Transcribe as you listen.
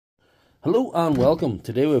Hello and welcome.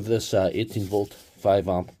 Today we have this 18 volt 5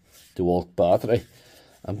 amp Dewalt battery.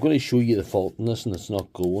 I'm going to show you the fault in this and it's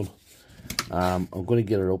not going. I'm going to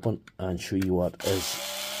get it open and show you what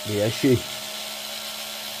is the issue.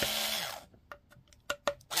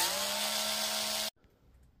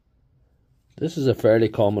 This is a fairly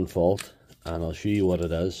common fault and I'll show you what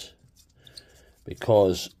it is.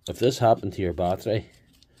 Because if this happened to your battery,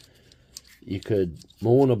 you could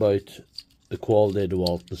moan about the quality of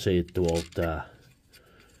Dewalt and say Dewalt,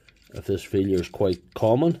 if this failure is quite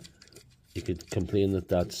common, you could complain that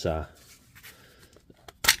that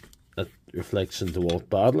reflects in Dewalt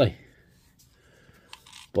badly.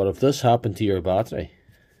 But if this happened to your battery,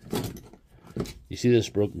 you see this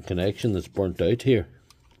broken connection that's burnt out here,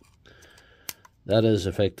 that is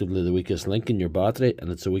effectively the weakest link in your battery,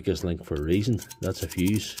 and it's the weakest link for a reason. That's a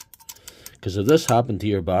fuse. Because if this happened to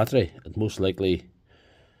your battery, it most likely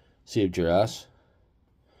saved your ass.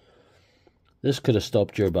 This could have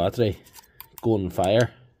stopped your battery going on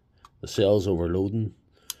fire, the cells overloading,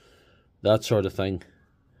 that sort of thing.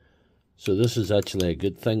 So this is actually a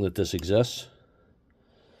good thing that this exists.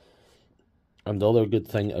 And the other good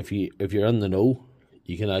thing, if you're in the know,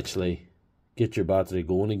 you can actually get your battery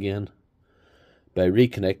going again by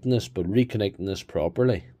reconnecting this, but reconnecting this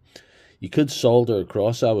properly. You could solder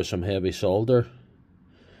across that with some heavy solder.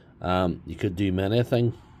 You could do many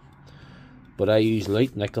things, but I use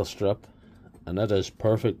light nickel strip and that is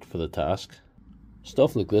perfect for the task.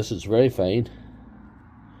 Stuff like this is very fine,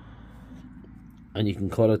 and you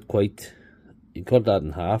can cut it you can cut that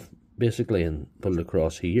in half basically and put it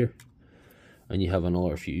across here, and you have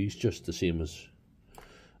another fuse just the same as,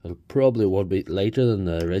 it probably would be lighter than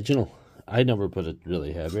the original. I never put it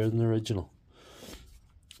really heavier than the original.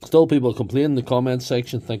 Still, people complain in the comment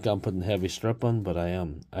section, think I'm putting heavy strip on, but I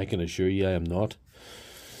am. I can assure you I am not.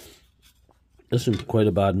 This is quite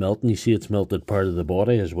a bad melting. You see it's melted part of the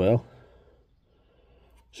body as well.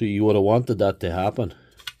 So you would have wanted that to happen.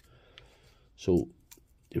 So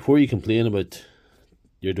before you complain about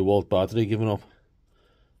your Dewalt battery giving up,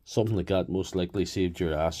 something like that most likely saved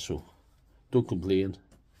your ass. So don't complain.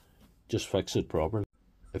 Just fix it properly.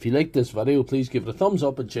 If you like this video, please give it a thumbs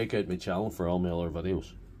up and check out my channel for all my other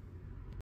videos.